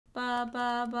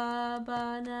ba ba ba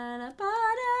banana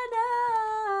banana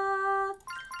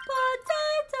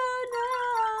potato no.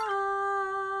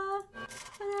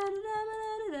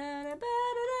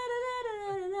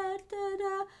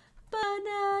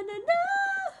 Banana no.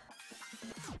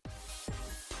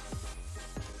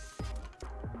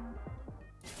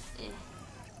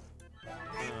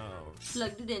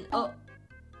 Plugged it in. Oh.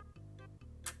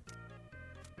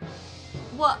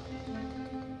 What?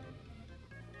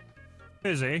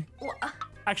 Busy. What?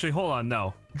 Actually, hold on.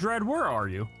 No. Dread, where are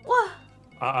you? What?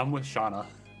 I'm with Shauna.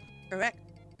 Correct.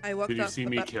 I walked Did you up see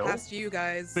me kill? past you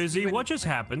guys. Busy, when- what just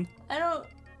happened? I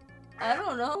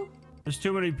don't know. There's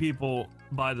too many people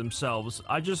by themselves.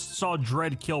 I just saw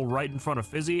Dread kill right in front of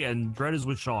Fizzy, and Dread is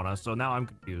with Shauna, so now I'm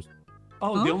confused.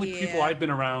 Oh, the only Yeah. people I've been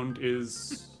around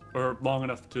or long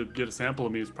enough to get a sample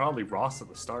of me is probably Ross at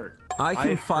the start. I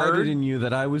confided in you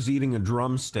that I was eating a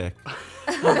drumstick.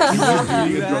 You were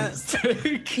eating a that?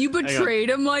 drumstick. You betrayed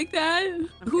him like that?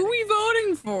 Who are we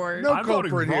voting for? No I'm voting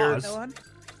culprit here. Ross. No one?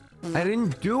 I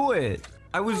didn't do it.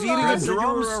 I was eating I a said you were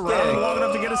around long drumstick.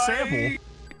 enough to get a sample.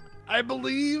 I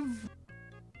believe.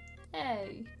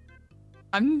 Hey.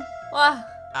 I'm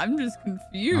just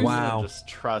confused. Wow. Just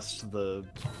trust the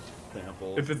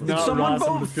sample. If it's Did not someone Ross, I'm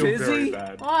gonna vote feel very Fizzy?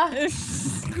 bad. What?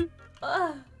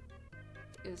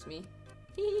 It was me.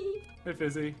 Hey,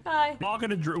 Fizzy. Hi. Talking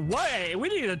to Dread. Wait, we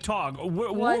need to talk.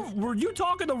 What? Were you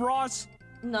talking to Ross?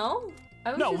 No.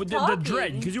 I was No, just the talking.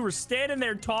 Dread, because you were standing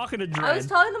there talking to Dread. I was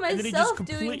talking to and then he just myself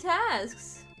doing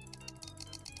tasks.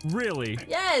 Really?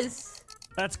 Yes.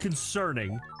 That's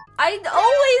concerning. I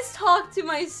always talk to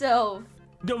myself.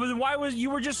 No, but why was you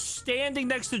were just standing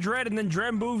next to Dread, and then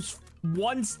Dread moves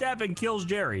one step and kills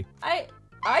Jerry? I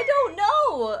don't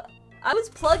know. I was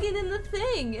plugging in the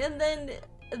thing, and then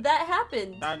that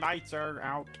happened. The lights are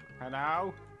out.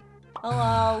 Hello?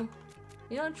 Hello.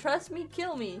 You don't trust me?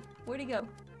 Kill me. Where'd he go?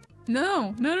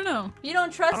 No. You don't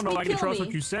I trust don't know me? if I can Kill trust me.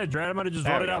 what you said, Dread. I might have just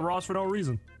There voted we out go. Ross for no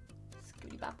reason.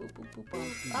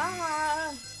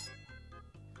 Ah.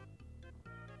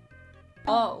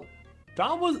 Oh.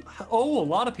 That was. Oh, a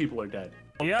lot of people are dead.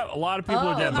 Yeah, a lot of people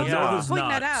are dead, but yeah. Nova's Point not.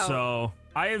 that out. So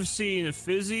I have seen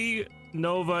Fizzy,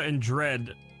 Nova, and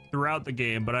Dread throughout the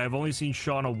game, but I have only seen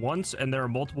Shauna once, and there are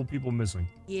multiple people missing.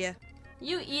 Yeah.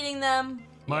 You eating them?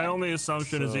 My only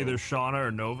assumption is So- either Shauna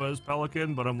or Nova is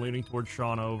Pelican, but I'm leaning towards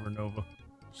Shauna over Nova.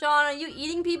 Sean, are you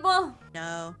eating people?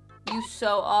 No. You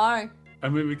so are. I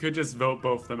mean, we could just vote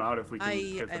both of them out if we can I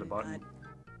hit for the am button. not.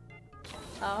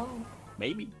 Oh.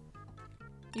 Maybe.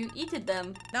 You eated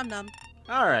them. Num num.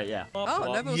 All right, yeah. Oh,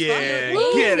 Nova was Yeah,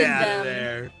 Woo! get Them. out of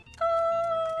there.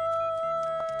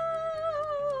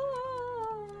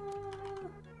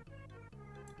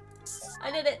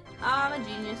 I did it. I'm a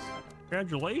genius.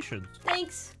 Congratulations.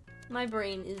 Thanks. My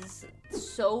brain is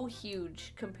so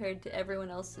huge compared to everyone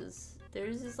else's.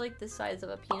 Theirs is like the size of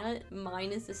a peanut.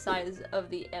 Mine is the size of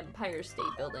the Empire State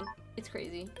Building. It's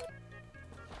crazy.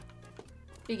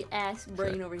 Big ass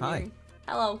brain over Hi. here.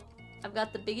 Hello. I've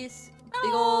got the biggest, big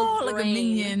Oh, old like brain. a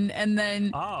minion, and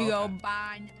then Oh, we go okay.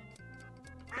 bye.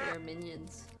 They're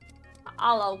minions.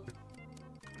 Hello.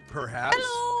 Perhaps.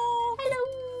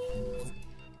 Hello.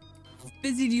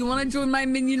 Busy, do you want to join my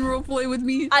minion roleplay with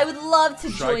me? I would love to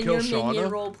Should I join kill your minion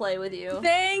Shauna? roleplay with you.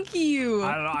 Thank you.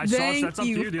 I don't know, I saw- Thank that's up to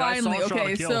you. you, dude. I saw Finally, Shauna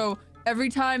okay. kill. So every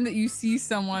time that you see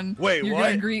someone, Wait, you're what?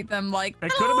 gonna greet them like.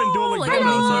 It could have been dueling like Dildo,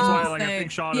 so that's why minions like, I thing.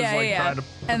 think Shauna's Yeah, like yeah. trying to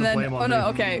put And the then, blame on oh no, me.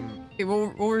 okay, we'll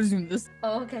resume this.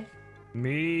 Oh, okay.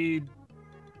 Me,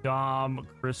 Dom,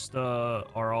 Krista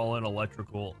are all in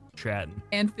electrical chatting.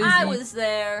 And Fizzy. I was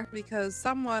there. Because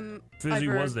someone, Fizzy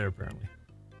either was there apparently.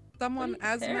 someone What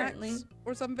do you- apparently. Azmax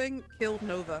or something killed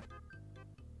Nova,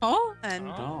 Oh. and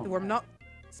Oh. they were not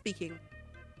speaking.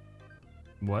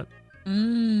 What?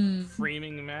 Mmm.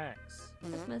 Framing Max.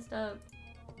 That's messed up.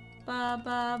 Ba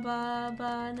ba ba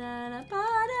banana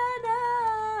banana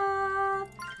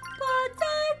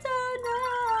potato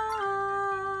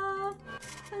no.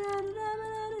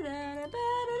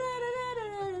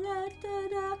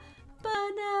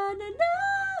 Banana no.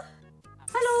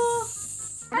 Hello.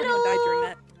 Someone died during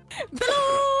that. Hello.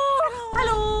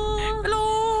 Hello.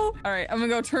 Hello. All right, I'm gonna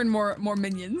go turn more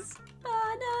minions.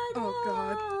 Banana. Oh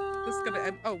god. This is gonna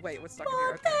end. Oh wait, we're stuck in here.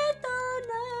 Okay. Potato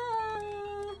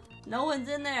no. No one's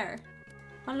in there.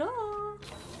 Hello.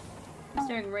 I'm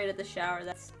staring right at the shower.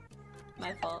 That's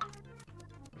my fault.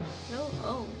 No.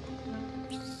 Oh.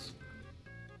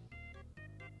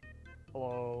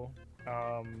 Hello.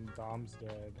 Dom's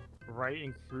dead. Right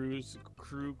in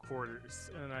crew quarters,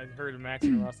 and I heard Max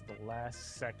and Ross at the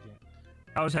last second.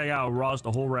 I was hanging out with Ross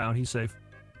the whole round. He's safe.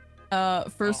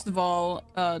 First of all,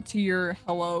 to your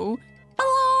hello.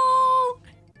 Hello.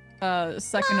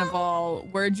 Second of all,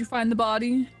 where'd you find the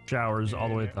body? Showers all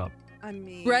the way at the top. I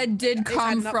mean, Red did it had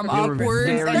come not from progressed. upwards,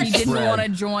 very and he didn't red. want to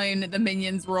join the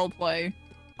Minions roleplay.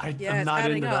 I'm Yeah, it's not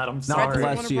adding into up. that. I'm Red sorry. doesn't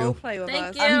bless wanna you. roleplay with Thank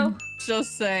us. you. I'm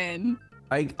just saying.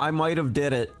 I might have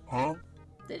did it. Huh?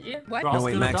 Did you? What? Ross No,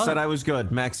 wait, could've Max done said it. I was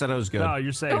good. Max said I was good. No,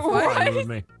 you're safe. What? Fine with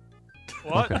me.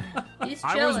 What? Okay. He's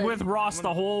I chilling. was with Ross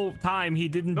the whole time. He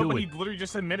didn't No, do but it. he literally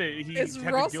just admitted it. He Is had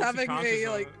the Ross guilty having a, conscience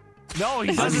of like- it. No, he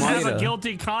I doesn't have a might've.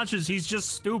 guilty conscience. He's just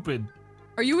stupid.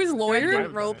 Are you his Red lawyer?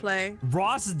 didn't roleplay.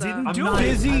 Ross didn't I'm do not- it.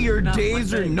 Busy, your not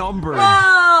days are my thing. numbered.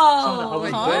 I Whoa!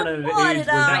 was Huh? born at an What age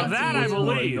did where I Now that I was more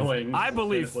believe. annoying I than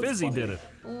believe it was Fizzy funny. did it.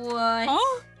 What?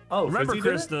 Huh? Oh, Remember, Fizzy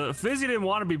did it? Krista, Fizzy didn't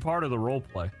want to be part of the role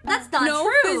play. That's not No,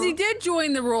 true. Fizzy did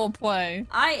join the roleplay.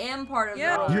 I am part of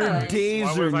Yeah. the Your roleplay. days Why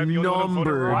was are I the only one who voted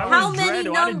numbered. Why wrong? How was many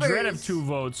Dredd? Why did Dredd have numbers? 2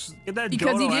 votes? Get that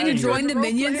Because he dodo didn't outta here. join the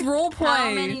Minions roleplay.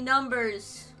 How many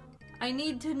numbers? I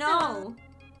need to know.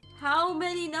 How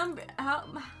many how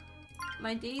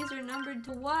my days are numbered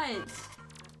to what?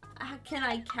 Can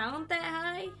I count that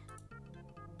high?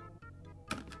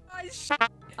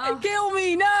 Oh. Kill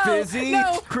me, no! Fizzy,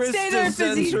 no! Stay Krista there, sends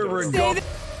Fizzy! her Stay rego- there.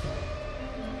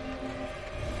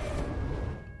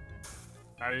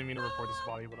 I didn't mean to report this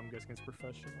body, but I'm guessing it's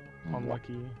professional.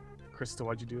 Unlucky. Krista,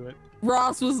 why'd you do it?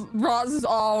 Ross is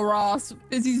all Ross.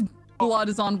 Fizzy's blood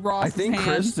is on Ross' I think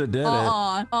hand. Krista did it.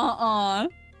 Uh-uh.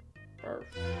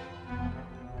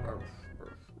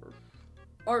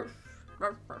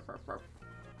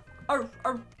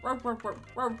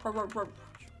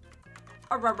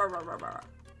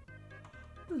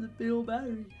 The big old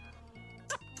battery.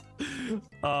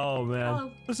 Oh man.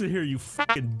 Oh. Listen here, you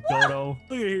fucking dodo.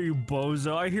 Look at here, you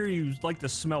bozo. I hear you like to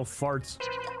smell farts.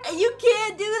 You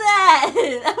can't do that!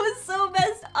 That was so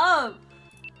messed up.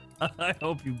 I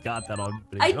hope you got that on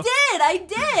video. I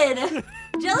did!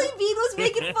 Jelly Bean was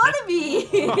making fun of me!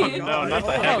 No, not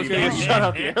the heavy man. Shut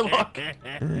up, the airlock.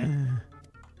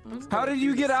 How did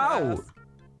you get out?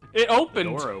 It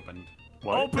opened. Door opened.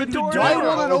 Open the Door door. Why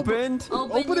won't it opened.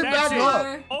 Open it That's back it.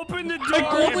 up. Open the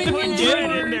door Open and put your Dredd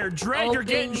door. in there. Dredd, you're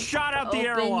getting Open- shot out the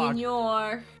Open airlock.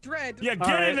 your... Dread. Yeah, get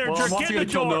Alright, in there, well, Dredd. I'm also Get in gonna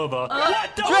the kill door. Nova.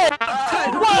 What the? What? What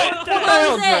the hell?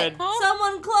 Hell, Close Dredd. it!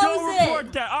 Someone close Don't it!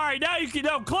 report that. All right, now you can.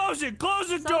 No, close it. Close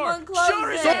the door. Someone close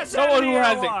Shoot his it. ass out of Someone the who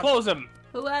has it, airlock. close him.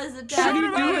 Who has the Shoot task? him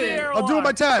out of the I'm doing my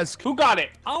airlock. task. Who got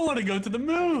it? I want to go to the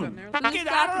moon. Who's Get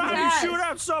got out the of here. task? Shoot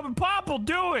out something. Pop will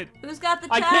do it. Who's got the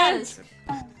I can't. task?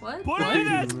 What? Put him in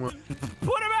there.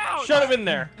 Put him out. Shut him in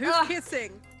there. Who's Ugh.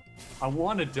 kissing? I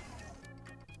wanted to.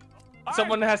 All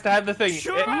Someone has to have the thing.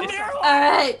 Shoot him out the airlock.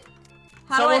 Alright.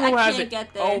 How do Someone who I has can't it.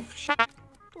 get there. Oh, shit.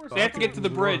 They have to get to the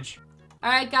bridge.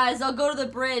 Alright guys, I'll go to the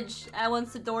bridge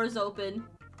once the doors open.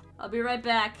 I'll be right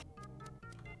back.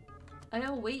 I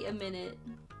gotta wait a minute.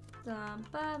 Oh.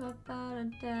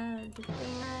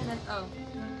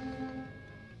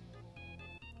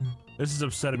 This is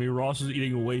upsetting me. Ross is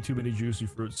eating way too many juicy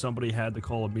fruits. Somebody had to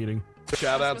call a meeting.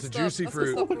 Shout out to That's Juicy the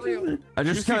Fruit. stuff for real. I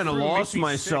just Juicy kind of fruit makes lost me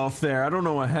myself there. I don't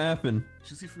know what happened.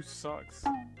 Juicy fruit sucks.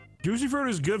 Juicy fruit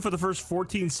is good for the first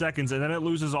 14 seconds, and then it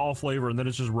loses all flavor, and then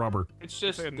it's just rubber. It's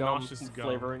just Like a gum nauseous gum.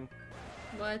 flavoring.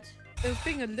 What? It was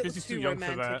being a little Fizzy's too too young for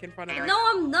romantic that. in front of us. No,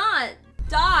 I'm not.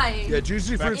 Die. Yeah,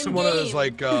 Juicy Fruit's in one of those game.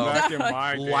 like Back in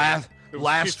my day, last it was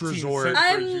last 15 resort. cents.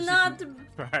 I'm not the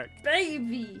Back.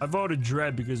 baby. I voted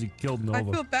Dredd because he killed I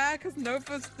Nova. feel bad because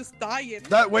Nova's just dying.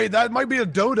 That might be a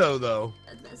dodo though.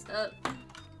 That's messed up.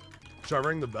 Should I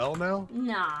ring the bell now?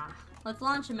 Nah. Let's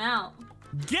launch him out.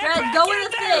 Get Dredd, back go in in the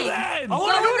there, thing. then! I Go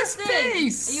wanna in go the to thing.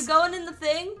 space! Are you going in the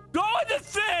thing? Go in the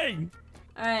thing!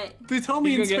 Alright. They tell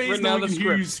me He's in gonna get space written no out one of can the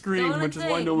hear you script. scream, Go in which the is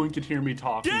why thing. no one could hear me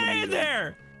talk. Get in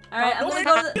there! Alright, I'm gonna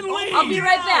go to the... Leave. I'll be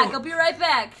right back. I'll be right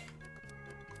back.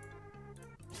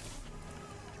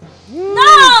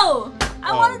 No!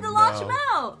 I wanted to launch no. him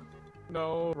out.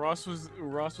 No, Ross was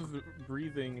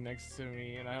breathing next to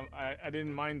me, and I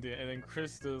didn't mind it. And then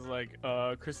Krista's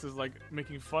like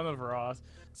making fun of Ross,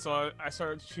 so I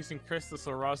started chasing Krista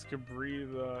so Ross could breathe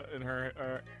in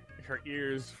her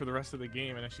ears for the rest of the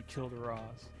game, and then she killed Ross.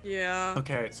 Yeah.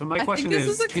 Okay, so my think question this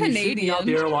is, is a can you shoot me out the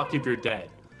Canadian. airlock if you're dead?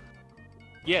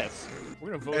 Yes.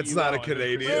 We're gonna vote It's you not a out, and then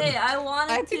Canadian. Wait, I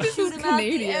wanted I to think this shoot is him out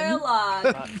the Canadian. airlock.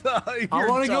 I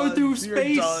wanna go through You're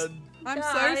space. done. I'm so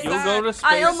Guys. sad. You'll go to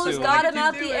space I almost soon. got Why him did you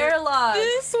out do the it? airlock.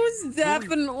 This was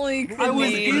definitely Canadian, I was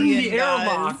in the guys.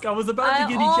 airlock. I was about to I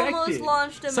get almost ejected.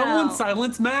 launched him Someone out.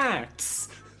 silence Max.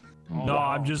 No,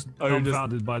 I'm just Oh, you're just-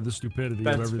 dumbfounded by the stupidity of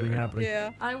That's everything fair. happening.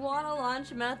 Yeah. I want to launch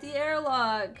him out the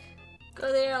airlock. Go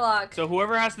to the airlock. So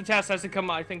whoever has the task has to come,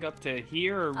 I think, up to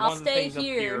here, or I'll one of the stay things up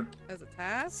here. here. As a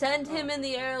task? Send him in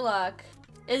the airlock.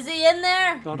 Is he in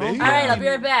there? No, Me? Alright, I'll be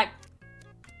right back.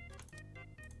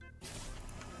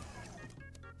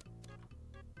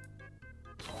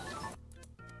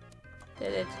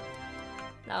 Did it.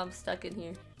 Now I'm stuck in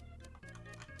here.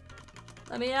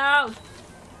 Let me out!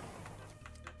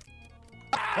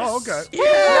 Oh, okay. You're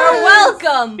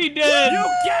welcome! He did. You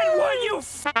get what you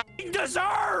f***ing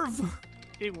deserve!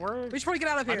 It worked. We should probably get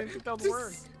out of I here. didn't think that would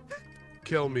work.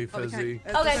 Kill me, Oh, we Fizzy.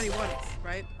 can't. Okay. There's only once,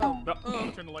 right? Oh. No,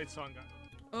 Oh. turn the lights on, guys.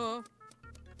 Oh.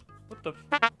 What the?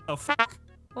 Oh, fuck.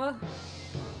 What?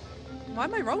 Why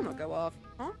my roll not go off?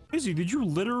 Huh? Izzy, did you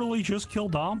literally just kill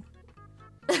Dom?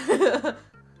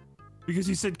 Because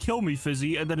he said, kill me,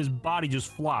 Fizzy, and then his body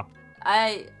just flopped.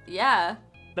 Yeah.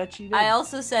 That she did. I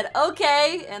also said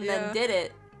okay and Yeah. then did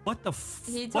it. What the f-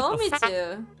 He what told the me f-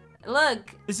 to.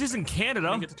 Look, This isn't Canada.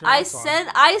 Didn't get to turn the lights on.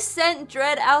 I sent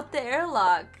Dread out the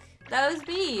airlock. That was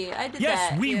me. I did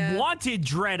Yes, that. we Yeah. wanted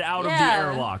Dread out of the Yeah.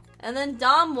 airlock. And then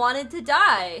Dom wanted to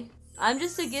die. I'm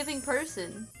just a giving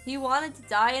person. He wanted to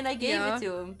die and I gave Yeah. it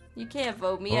to him. You can't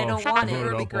vote me. I Oh, don't shit, want I voted it.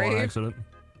 Really up on great. accident.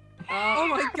 Oh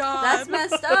my god. That's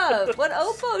messed up. What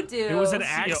Oppo do? It was an See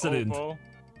ya, accident. Oppo.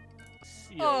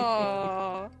 See ya,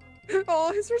 Oh.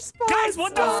 Oh, his response. Guys,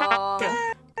 what the f-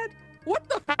 Aw. What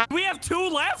the? We have 2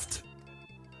 left?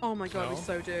 Oh my god, we No.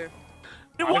 so do.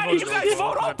 Then I why did you voted guys Oppo.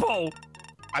 vote Oppo?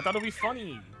 I thought it'd be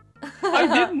funny. I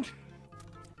didn't.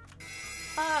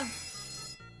 Ah.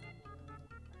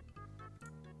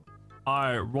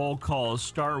 Alright, roll call.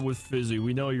 Start with Fizzy.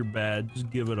 We know you're bad. Just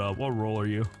give it up. What role are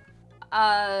you?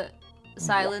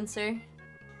 Silencer.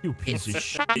 You piece of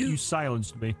shit. You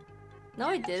silenced me. No,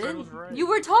 I didn't. was right. You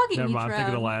were talking, Never you mind. I'm thinking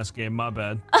of the drowned. last game. My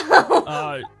bad.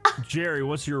 Jerry,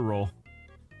 what's your role?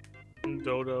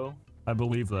 Dodo. I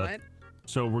believe that. What?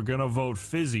 So we're gonna vote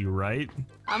Fizzy, right?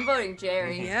 I'm voting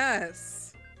Jerry.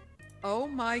 Yes. Oh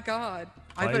my god.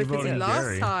 Why I are you voted Fizzy voting last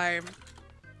Jerry? time.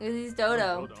 Because he's I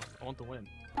Dodo. want Dodo. I want to win.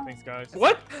 Thanks, guys.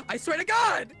 What? I swear to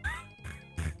God.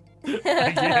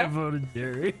 I can't vote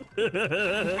Jerry.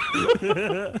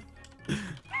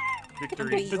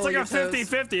 Victory. It's like a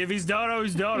 50-50. If he's Dodo,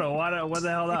 he's Dodo. What the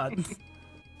hell not?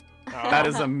 That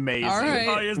is amazing. All right.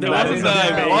 Oh, yes, No, that that is is I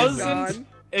amazing. wasn't.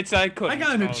 It's I couldn't. I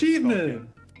got an Oh, achievement.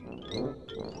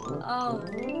 Oh.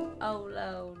 Oh,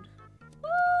 loud.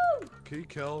 Woo! Can you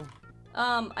kill?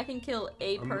 I can kill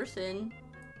a person.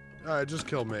 Alright, just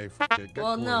kill me. Fuck it. Get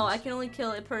Well, no, I coins. can only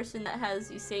kill a person that has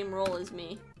the same role as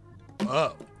me.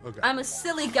 Oh, okay. I'm a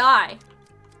silly guy.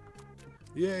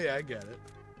 Yeah, I get it.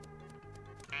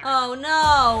 Oh,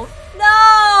 no.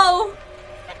 No!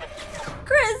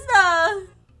 Krista!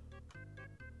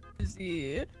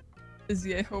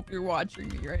 Izzy, I hope you're watching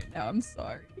me right now. I'm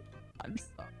sorry. I'm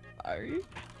so sorry.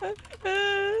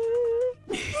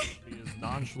 Be as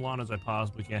nonchalant as I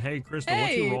possibly can. Hey, Crystal, what's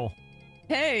Hey. your role?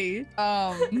 Hey,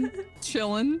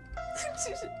 chillin'.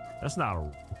 That's not a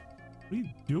role. What are you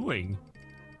doing?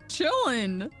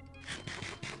 Chillin'.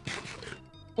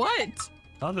 What?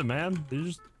 Nothing, man. They're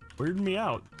just weirding me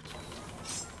out.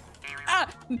 Ah!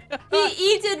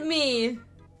 He eated me!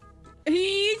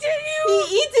 He eated He you?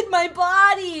 eated my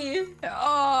body!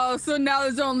 Oh, so now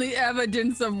there's only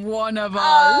evidence of one of us.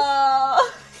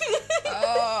 Oh!